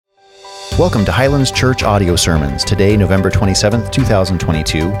Welcome to Highlands Church Audio Sermons. Today, November 27th,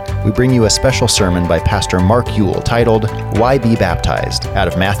 2022, we bring you a special sermon by Pastor Mark Yule titled, Why Be Baptized? Out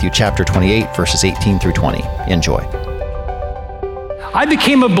of Matthew chapter 28, verses 18 through 20. Enjoy. I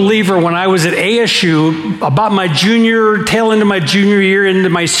became a believer when I was at ASU about tail end of my junior year into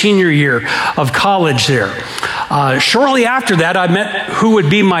my senior year of college there. Shortly after that, I met who would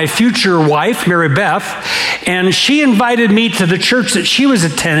be my future wife, Mary Beth, and she invited me to the church that she was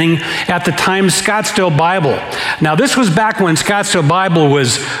attending at the time, Scottsdale Bible. Now, this was back when Scottsdale Bible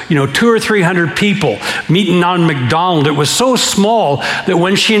was, 200 or 300 people meeting on McDonald. It was so small that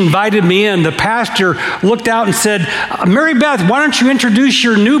when she invited me in, the pastor looked out and said, Mary Beth, why don't you introduce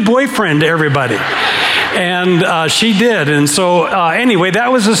your new boyfriend to everybody? And she did. And so anyway,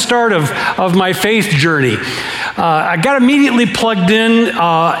 that was the start of my faith journey. I got immediately plugged in,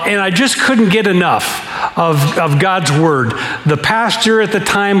 and I just couldn't get enough of God's Word. The pastor at the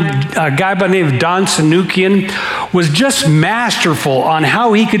time, a guy by the name of Don Sanukian, was just masterful on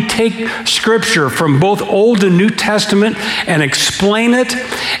how he could take Scripture from both Old and New Testament and explain it.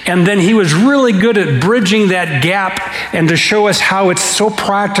 And then he was really good at bridging that gap and to show us how it's so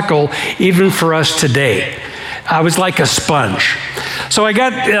practical even for us today. I was like a sponge. So I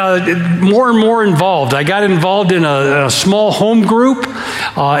got more and more involved. I got involved in a small home group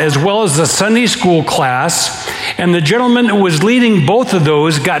as well as the Sunday school class. And the gentleman who was leading both of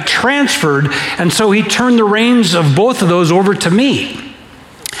those got transferred. And so he turned the reins of both of those over to me.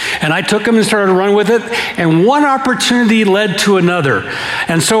 And I took him and started to run with it, and one opportunity led to another.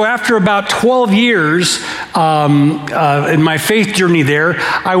 And so after about 12 years in my faith journey there,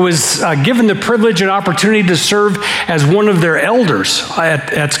 I was given the privilege and opportunity to serve as one of their elders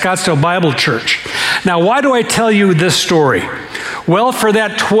at Scottsdale Bible Church. Now, why do I tell you this story? Well, for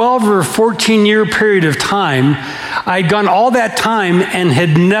that 12 or 14-year period of time, I'd gone all that time and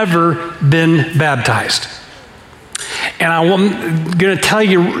had never been baptized. And I'm going to tell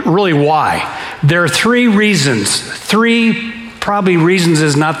you really why. There are three reasons. Probably reasons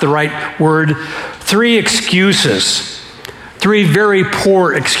is not the right word. 3 excuses. 3 very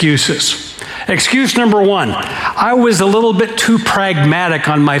poor excuses. Excuse number 1, I was a little bit too pragmatic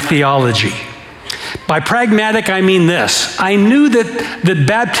on my theology. By pragmatic, I mean this. I knew that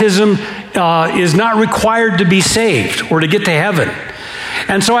baptism is not required to be saved or to get to heaven.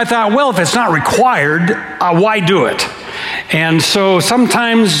 And so I thought, well, if it's not required, why do it? And so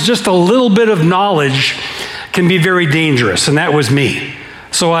sometimes just a little bit of knowledge can be very dangerous, and that was me.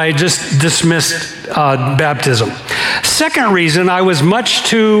 So I just dismissed baptism. Second reason, I was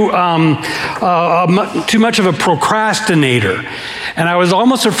too much of a procrastinator. And I was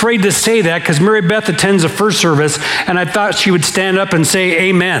almost afraid to say that because Mary Beth attends the first service, and I thought she would stand up and say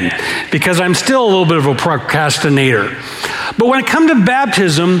amen, because I'm still a little bit of a procrastinator. But when it comes to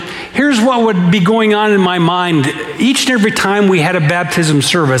baptism, here's what would be going on in my mind. Each and every time we had a baptism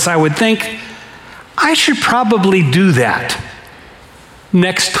service, I would think, I should probably do that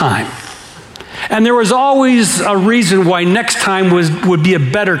next time. And there was always a reason why next time would be a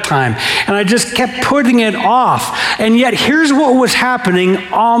better time. And I just kept putting it off. And yet here's what was happening.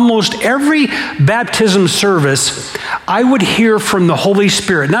 Almost every baptism service, I would hear from the Holy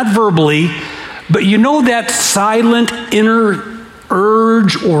Spirit, not verbally, but that silent inner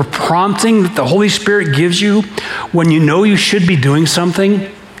urge or prompting that the Holy Spirit gives you when you should be doing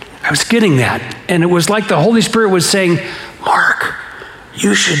something. I was getting that. And it was like the Holy Spirit was saying, Mark,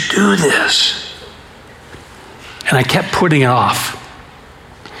 you should do this. And I kept putting it off.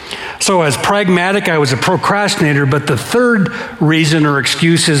 So as pragmatic, I was a procrastinator, but the third reason or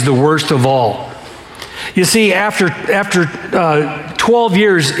excuse is the worst of all. You see, after 12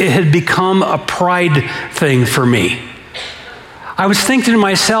 years, it had become a pride thing for me. I was thinking to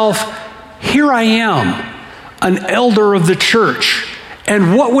myself, here I am, an elder of the church,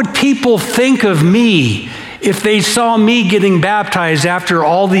 and what would people think of me if they saw me getting baptized after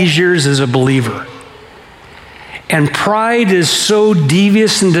all these years as a believer? And pride is so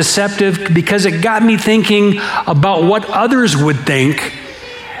devious and deceptive because it got me thinking about what others would think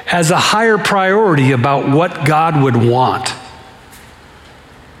as a higher priority about what God would want.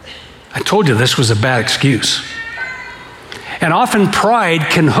 I told you this was a bad excuse. And often pride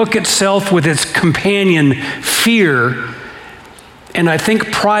can hook itself with its companion, fear. And I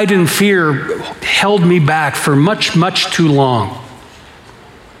think pride and fear held me back for much, much too long.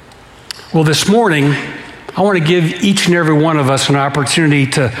 Well, this morning, I want to give each and every one of us an opportunity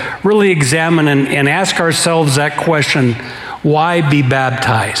to really examine and ask ourselves that question, why be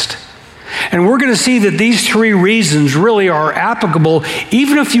baptized? And we're going to see that these 3 reasons really are applicable.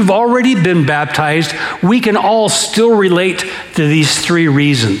 Even if you've already been baptized, we can all still relate to these 3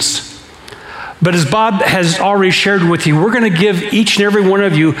 reasons. But as Bob has already shared with you, we're going to give each and every one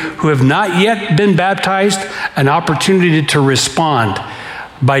of you who have not yet been baptized an opportunity to respond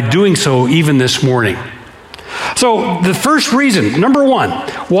by doing so even this morning. So the first reason, number one,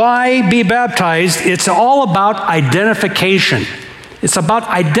 why be baptized? It's all about identification. It's about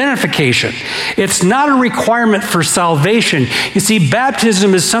identification. It's not a requirement for salvation. You see,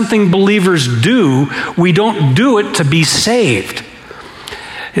 baptism is something believers do. We don't do it to be saved.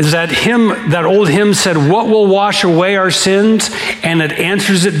 Is that old hymn said, "What will wash away our sins?" And it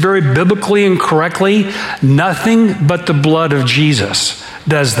answers it very biblically and correctly. Nothing but the blood of Jesus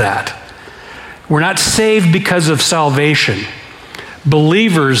does that. We're not saved because of salvation.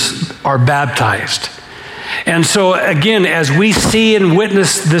 Believers are baptized. And so again, as we see and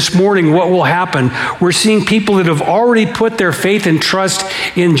witness this morning what will happen, we're seeing people that have already put their faith and trust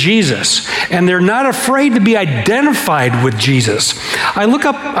in Jesus. And they're not afraid to be identified with Jesus. I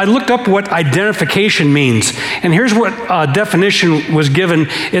looked up what identification means. And here's what definition was given.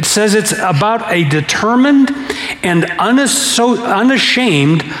 It says it's about a determined and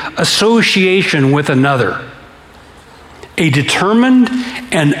unashamed association with another. A determined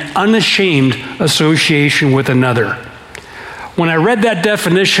and unashamed association with another. When I read that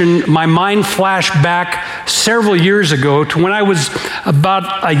definition, my mind flashed back several years ago to when I was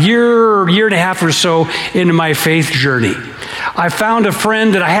about a year and a half or so into my faith journey. I found a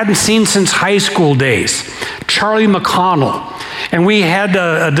friend that I hadn't seen since high school days, Charlie McConnell. And we had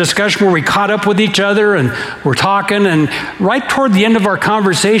a discussion where we caught up with each other and we're talking. And right toward the end of our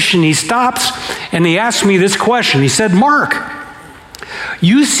conversation, he stops and he asked me this question. He said, "Mark,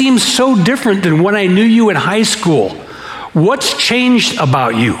 you seem so different than when I knew you in high school. What's changed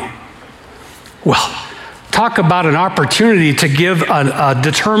about you?" Well, talk about an opportunity to give a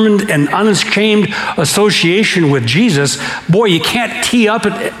determined and unashamed association with Jesus. Boy, you can't tee up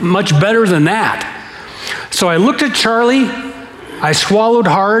it much better than that. So I looked at Charlie, I swallowed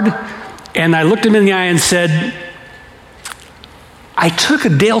hard, and I looked him in the eye and said, "I took a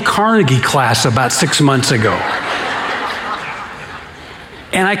Dale Carnegie class about 6 months ago."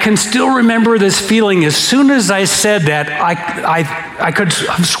 And I can still remember this feeling. As soon as I said that, I could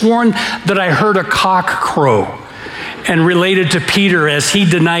have sworn that I heard a cock crow and related to Peter as he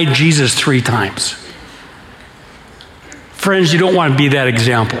denied Jesus 3 times. Friends, you don't want to be that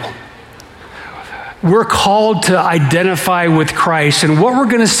example. We're called to identify with Christ. And what we're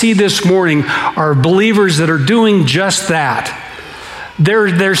going to see this morning are believers that are doing just that.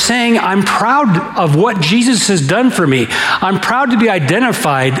 They're saying, "I'm proud of what Jesus has done for me. I'm proud to be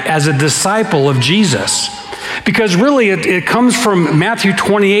identified as a disciple of Jesus." Because really, it comes from Matthew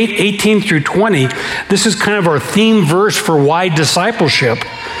 28, 18 through 20. This is kind of our theme verse for why discipleship.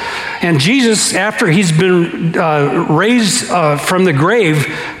 And Jesus, after he's been raised from the grave,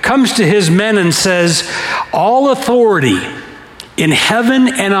 comes to his men and says, "All authority in heaven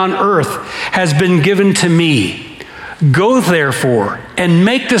and on earth has been given to me. Go therefore and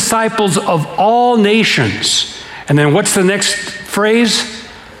make disciples of all nations." And then what's the next phrase?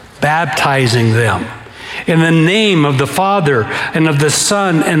 Baptizing them in the name of the Father and of the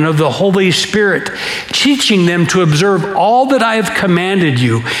Son and of the Holy Spirit, teaching them to observe all that I have commanded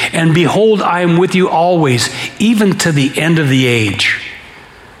you. And behold, I am with you always, even to the end of the age.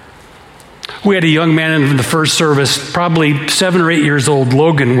 We had a young man in the first service, probably 7 or 8 years old.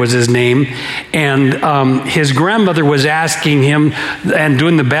 Logan was his name. And his grandmother was asking him and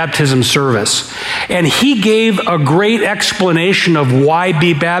doing the baptism service. And he gave a great explanation of why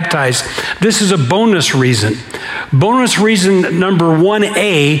be baptized. This is a bonus reason. Bonus reason number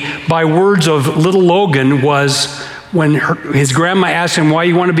 1A, by words of little Logan, was when his grandma asked him, "Why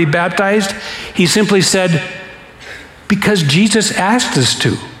you want to be baptized?" He simply said, "Because Jesus asked us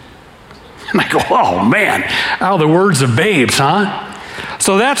to." And I go, "Oh man, out of the words of babes, huh?"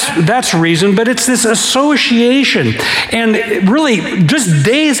 So that's reason, but it's this association. And really, just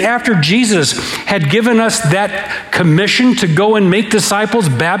days after Jesus had given us that commission to go and make disciples,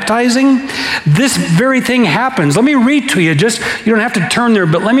 baptizing, this very thing happens. Let me read to you, you don't have to turn there,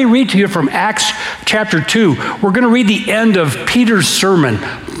 but let me read to you from Acts chapter 2. We're going to read the end of Peter's sermon,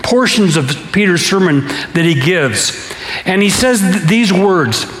 portions of Peter's sermon that he gives. And he says these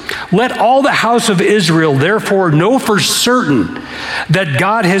words, "Let all the house of Israel therefore know for certain that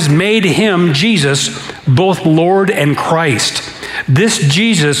God has made him, Jesus, both Lord and Christ, this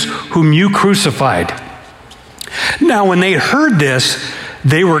Jesus whom you crucified." Now when they heard this,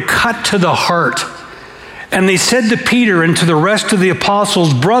 they were cut to the heart. And they said to Peter and to the rest of the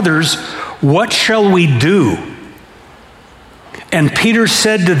apostles, "Brothers, what shall we do?" And Peter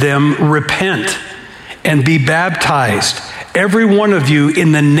said to them, "Repent and be baptized, every one of you,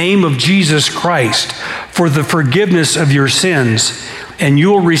 in the name of Jesus Christ for the forgiveness of your sins, and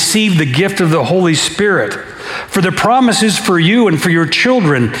you will receive the gift of the Holy Spirit. For the promise is for you and for your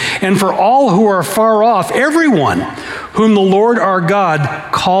children and for all who are far off, everyone whom the Lord our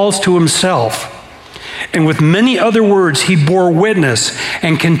God calls to himself. And with many other words he bore witness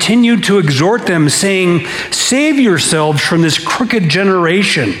and continued to exhort them, saying, save yourselves from this crooked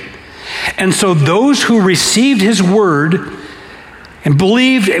generation. And so those who received his word and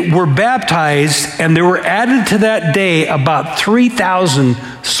believed were baptized, and there were added to that day about 3,000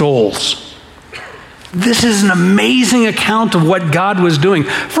 souls. This is an amazing account of what God was doing.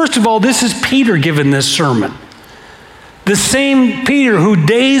 First of all, this is Peter giving this sermon. The same Peter who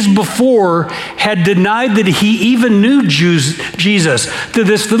days before had denied that he even knew Jesus to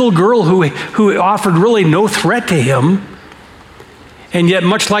this little girl who offered really no threat to him. And yet,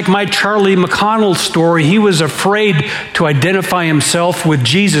 much like my Charlie McConnell story, he was afraid to identify himself with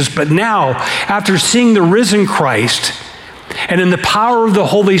Jesus. But now, after seeing the risen Christ and in the power of the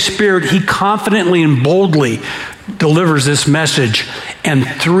Holy Spirit, he confidently and boldly delivers this message, and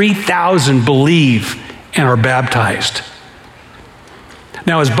 3,000 believe and are baptized.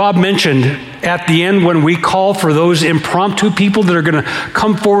 Now, as Bob mentioned, at the end, when we call for those impromptu people that are going to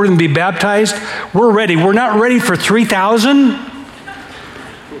come forward and be baptized, we're ready. We're not ready for 3,000.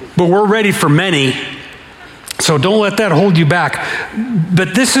 But we're ready for many. So don't let that hold you back.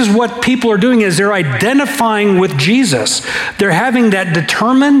 But this is what people are doing, is they're identifying with Jesus. They're having that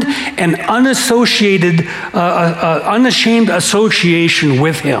determined and unashamed association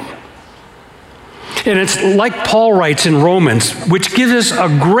with him. And it's like Paul writes in Romans, which gives us a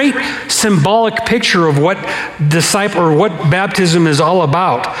great symbolic picture of what baptism is all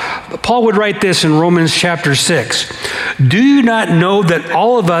about. Paul would write this in Romans chapter 6. Do you not know that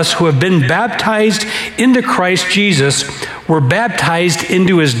all of us who have been baptized into Christ Jesus were baptized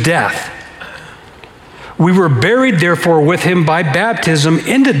into his death? We were buried, therefore, with him by baptism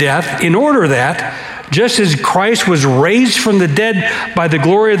into death, in order that, just as Christ was raised from the dead by the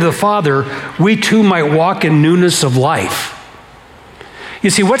glory of the Father, we too might walk in newness of life. You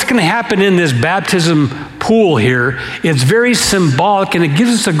see, what's going to happen in this baptism pool here, it's very symbolic, and it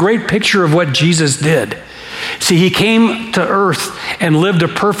gives us a great picture of what Jesus did. See, he came to earth and lived a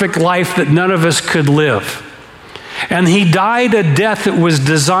perfect life that none of us could live. And he died a death that was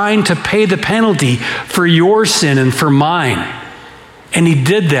designed to pay the penalty for your sin and for mine. And he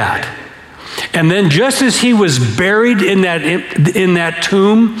did that. And then just as he was buried in that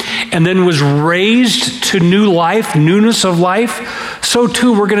tomb and then was raised to new life, newness of life, so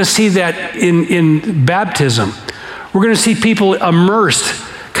too we're going to see that in baptism. We're going to see people immersed,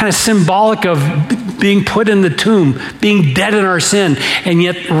 kind of symbolic of being put in the tomb, being dead in our sin, and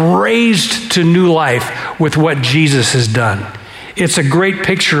yet raised to new life with what Jesus has done. It's a great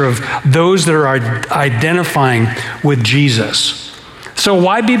picture of those that are identifying with Jesus. So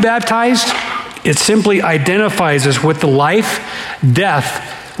why be baptized? It simply identifies us with the life,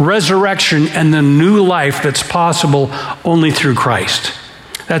 death, resurrection, and the new life that's possible only through Christ.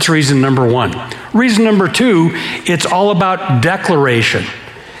 That's reason number one. Reason number two, it's all about declaration.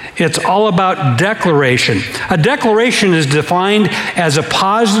 It's all about declaration. A declaration is defined as a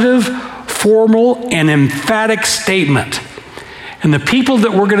positive, formal, and emphatic statement. And the people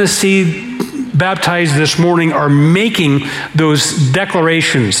that we're going to see baptized this morning are making those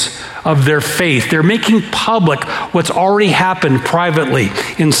declarations of their faith. They're making public what's already happened privately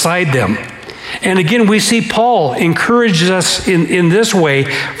inside them. And again, we see Paul encourages us in this way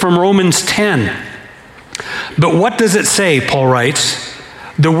from Romans 10. But what does it say, Paul writes?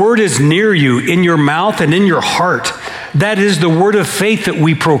 The word is near you, in your mouth and in your heart. That is the word of faith that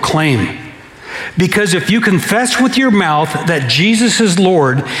we proclaim. Because if you confess with your mouth that Jesus is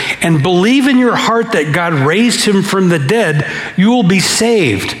Lord and believe in your heart that God raised him from the dead, you will be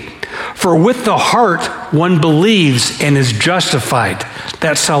saved. For with the heart one believes and is justified.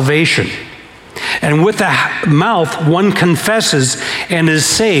 That's salvation. And with the mouth one confesses and is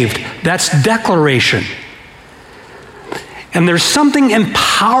saved. That's declaration. And there's something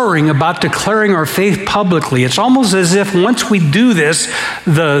empowering about declaring our faith publicly. It's almost as if once we do this,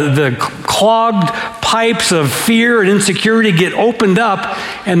 the clogged pipes of fear and insecurity get opened up,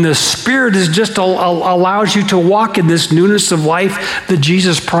 and the Spirit is just allows you to walk in this newness of life that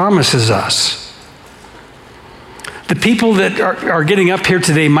Jesus promises us. The people that are getting up here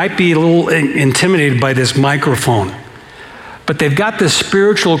today might be a little intimidated by this microphone, but they've got the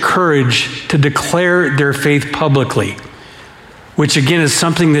spiritual courage to declare their faith publicly, which again is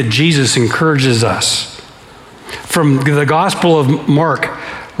something that Jesus encourages us. From the Gospel of Mark,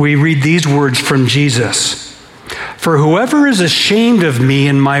 we read these words from Jesus. For whoever is ashamed of me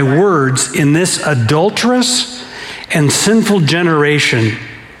and my words in this adulterous and sinful generation,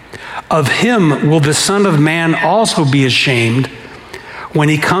 of him will the Son of Man also be ashamed when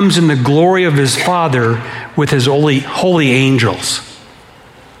he comes in the glory of his Father with his holy angels.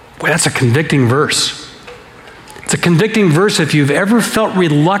 Boy, that's a convicting verse. It's a convicting verse if you've ever felt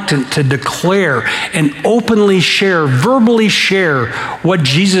reluctant to declare and openly share, verbally share what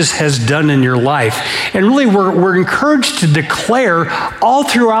Jesus has done in your life. And really, we're encouraged to declare all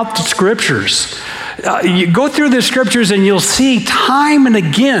throughout the Scriptures. You go through the Scriptures and you'll see time and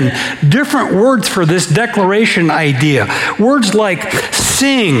again different words for this declaration idea. Words like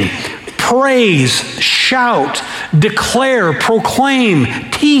sing, praise, shout, declare, proclaim,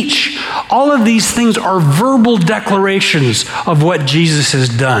 teach. All of these things are verbal declarations of what Jesus has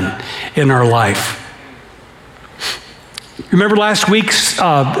done in our life. Remember last week's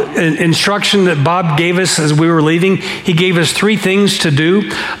instruction that Bob gave us as we were leaving? He gave us 3 things to do.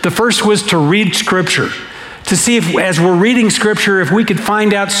 The first was to read Scripture, to see if, as we're reading Scripture, if we could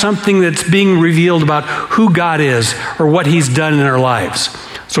find out something that's being revealed about who God is or what He's done in our lives.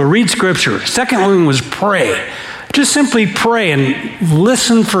 So read Scripture. Second one was pray. Just simply pray and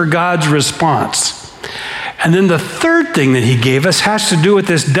listen for God's response. And then the third thing that He gave us has to do with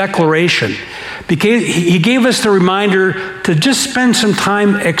this declaration. Because He gave us the reminder to just spend some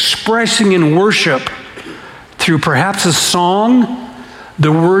time expressing in worship through perhaps a song,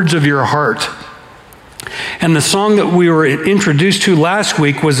 the words of your heart. And the song that we were introduced to last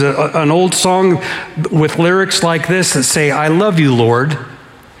week was an old song with lyrics like this that say, I love you, Lord,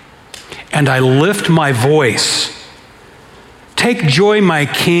 and I lift my voice. Take joy, my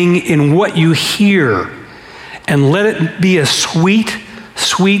King, in what you hear, and let it be a sweet,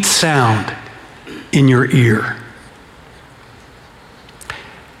 sweet sound in your ear.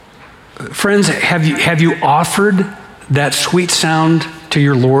 Friends, have you offered that sweet sound to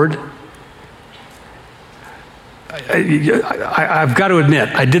your Lord? I've got to admit,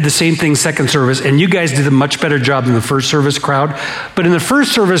 I did the same thing second service, and you guys did a much better job than the first service crowd. But in the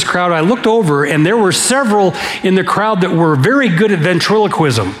first service crowd, I looked over, and there were several in the crowd that were very good at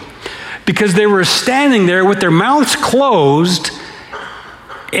ventriloquism because they were standing there with their mouths closed,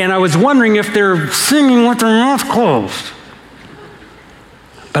 and I was wondering if they're singing with their mouths closed.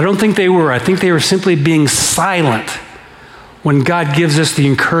 But I don't think they were. I think they were simply being silent when God gives us the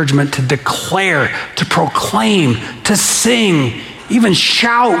encouragement to declare, to proclaim, to sing, even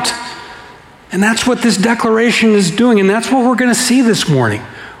shout. And that's what this declaration is doing, and that's what we're going to see this morning.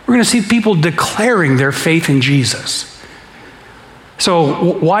 We're going to see people declaring their faith in Jesus.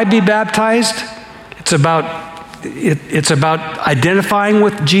 So why be baptized? It's about identifying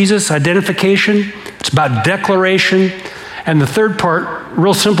with Jesus, identification. It's about declaration. And the third part,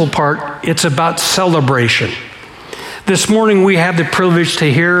 real simple part, it's about celebration. This morning, we have the privilege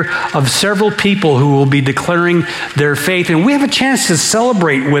to hear of several people who will be declaring their faith, and we have a chance to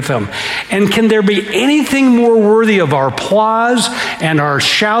celebrate with them. And can there be anything more worthy of our applause and our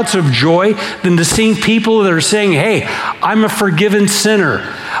shouts of joy than to see people that are saying, hey, I'm a forgiven sinner.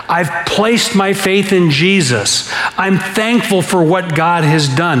 I've placed my faith in Jesus. I'm thankful for what God has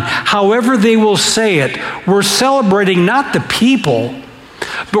done. However they will say it, we're celebrating not the people,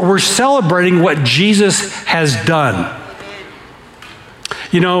 but we're celebrating what Jesus has done.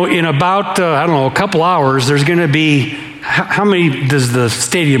 You know, in about, a couple hours, there's going to be, how many does the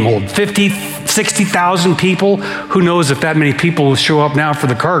stadium hold? 50, 60,000 people? Who knows if that many people will show up now for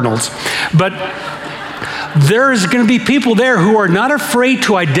the Cardinals. But there's going to be people there who are not afraid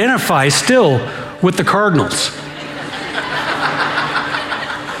to identify still with the Cardinals.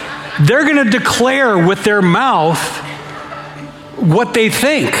 They're going to declare with their mouth what they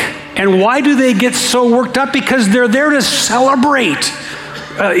think. And why do they get so worked up? Because they're there to celebrate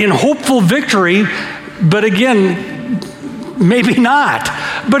in hopeful victory, but again, maybe not.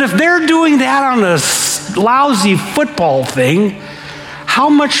 But if they're doing that on a lousy football thing, how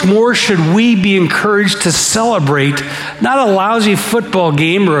much more should we be encouraged to celebrate not a lousy football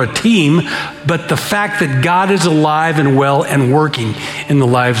game or a team, but the fact that God is alive and well and working in the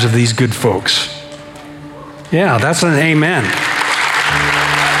lives of these good folks? Yeah, that's an amen.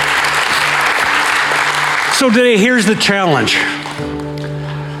 So today, here's the challenge.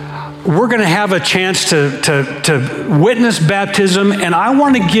 We're going to have a chance to witness baptism, and I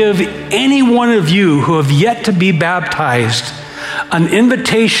want to give any one of you who have yet to be baptized an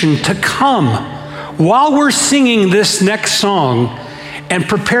invitation to come while we're singing this next song and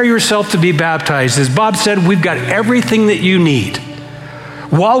prepare yourself to be baptized. As Bob said, we've got everything that you need.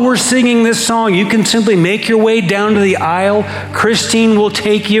 While we're singing this song, you can simply make your way down to the aisle. Christine will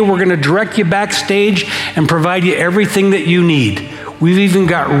take you. We're going to direct you backstage and provide you everything that you need. We've even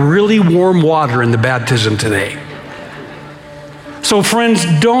got really warm water in the baptism today. So friends,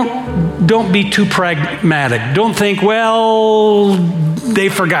 don't be too pragmatic. Don't think, well, they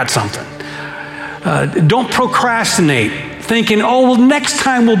forgot something. Don't procrastinate, thinking, oh, well, next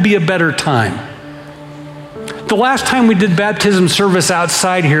time will be a better time. The last time we did baptism service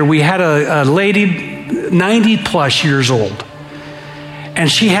outside here, we had a lady 90 plus years old.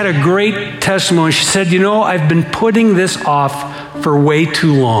 And she had a great testimony. She said, I've been putting this off for way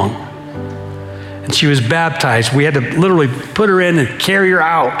too long. And she was baptized. We had to literally put her in and carry her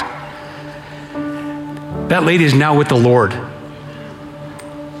out. That lady is now with the Lord.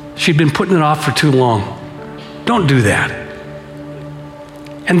 She'd been putting it off for too long. Don't do that.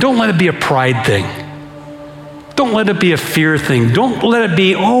 And don't let it be a pride thing. Don't let it be a fear thing. Don't let it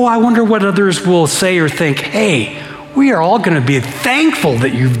be, I wonder what others will say or think. Hey, we are all going to be thankful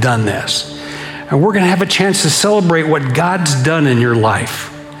that you've done this. And we're going to have a chance to celebrate what God's done in your life.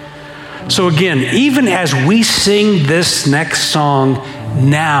 So again, even as we sing this next song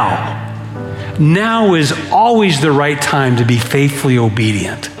now is always the right time to be faithfully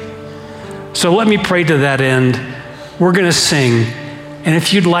obedient. So let me pray to that end. We're going to sing. And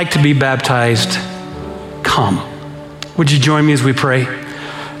if you'd like to be baptized, come. Would you join me as we pray?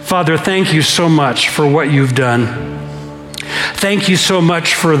 Father, thank you so much for what you've done. Thank you so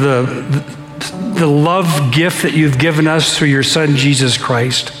much for the love gift that you've given us through your Son, Jesus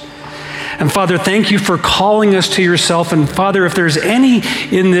Christ. And Father, thank you for calling us to yourself. And Father, if there's any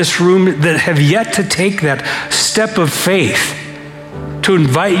in this room that have yet to take that step of faith to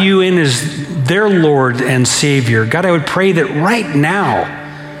invite you in as their Lord and Savior, God, I would pray that right now,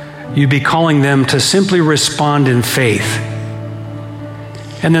 you'd be calling them to simply respond in faith.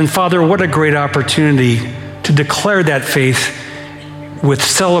 And then, Father, what a great opportunity to declare that faith with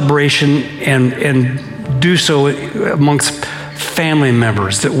celebration and do so amongst family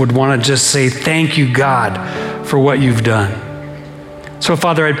members that would want to just say, thank you, God, for what you've done. So,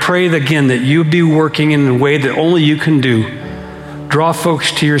 Father, I pray again that you be working in a way that only you can do. Draw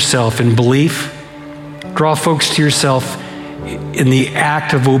folks to yourself in belief. Draw folks to yourself in the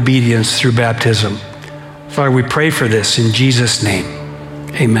act of obedience through baptism. Father, we pray for this in Jesus' name.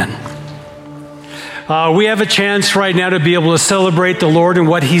 Amen. We have a chance right now to be able to celebrate the Lord and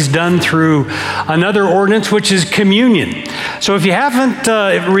what he's done through another ordinance, which is communion. So if you haven't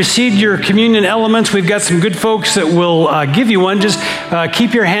received your communion elements, we've got some good folks that will give you one. Just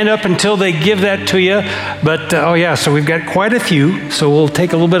keep your hand up until they give that to you. But, so we've got quite a few, so we'll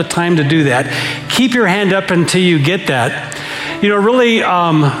take a little bit of time to do that. Keep your hand up until you get that. Really,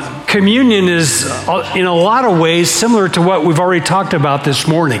 communion is, in a lot of ways, similar to what we've already talked about this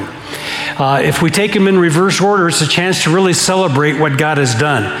morning. If we take them in reverse order, it's a chance to really celebrate what God has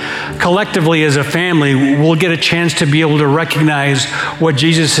done. Collectively, as a family, we'll get a chance to be able to recognize what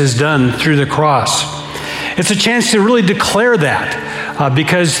Jesus has done through the cross. It's a chance to really declare that,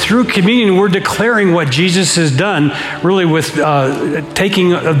 because through communion, we're declaring what Jesus has done, really with taking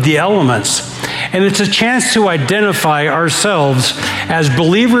the elements. And it's a chance to identify ourselves as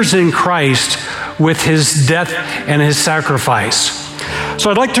believers in Christ with his death and his sacrifice. So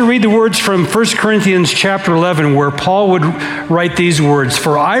I'd like to read the words from 1 Corinthians chapter 11, where Paul would write these words,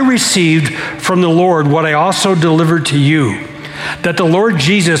 "For I received from the Lord what I also delivered to you, that the Lord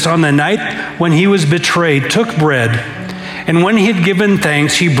Jesus, on the night when he was betrayed, took bread, and when he had given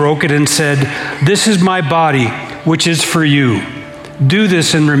thanks, he broke it and said, 'This is my body, which is for you. Do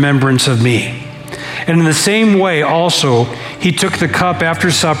this in remembrance of me.' And in the same way also, he took the cup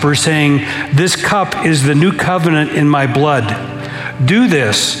after supper, saying, 'This cup is the new covenant in my blood. Do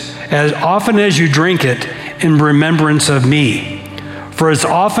this as often as you drink it in remembrance of me. For as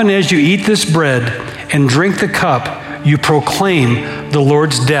often as you eat this bread and drink the cup, you proclaim the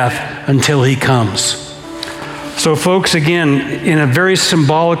Lord's death until he comes." So folks, again, in a very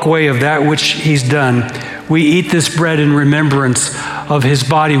symbolic way of that which he's done, we eat this bread in remembrance of his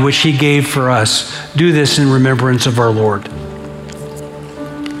body, which he gave for us. Do this in remembrance of our Lord.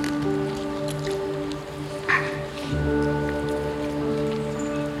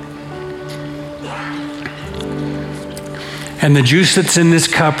 And the juice that's in this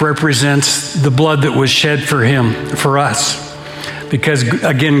cup represents the blood that was shed for him, for us. Because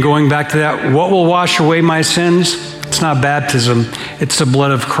again, going back to that, what will wash away my sins? It's not baptism, it's the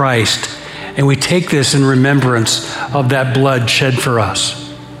blood of Christ. And we take this in remembrance of that blood shed for us.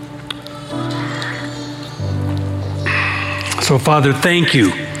 So Father, thank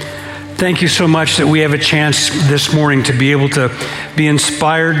you. Thank you so much that we have a chance this morning to be able to be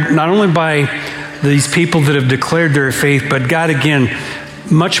inspired not only by these people that have declared their faith, but God, again,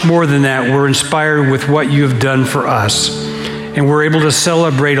 much more than that, we're inspired with what you have done for us. And we're able to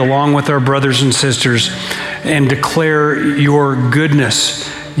celebrate along with our brothers and sisters and declare your goodness,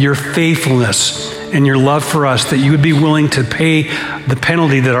 your faithfulness, and your love for us, that you would be willing to pay the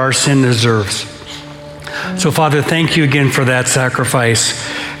penalty that our sin deserves. So, Father, thank you again for that sacrifice.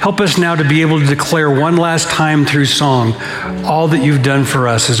 Help us now to be able to declare one last time through song all that you've done for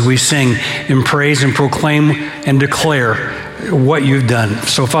us as we sing and praise and proclaim and declare what you've done.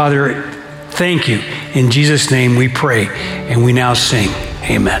 So, Father, thank you. In Jesus' name we pray, and we now sing.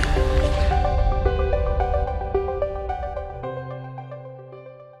 Amen.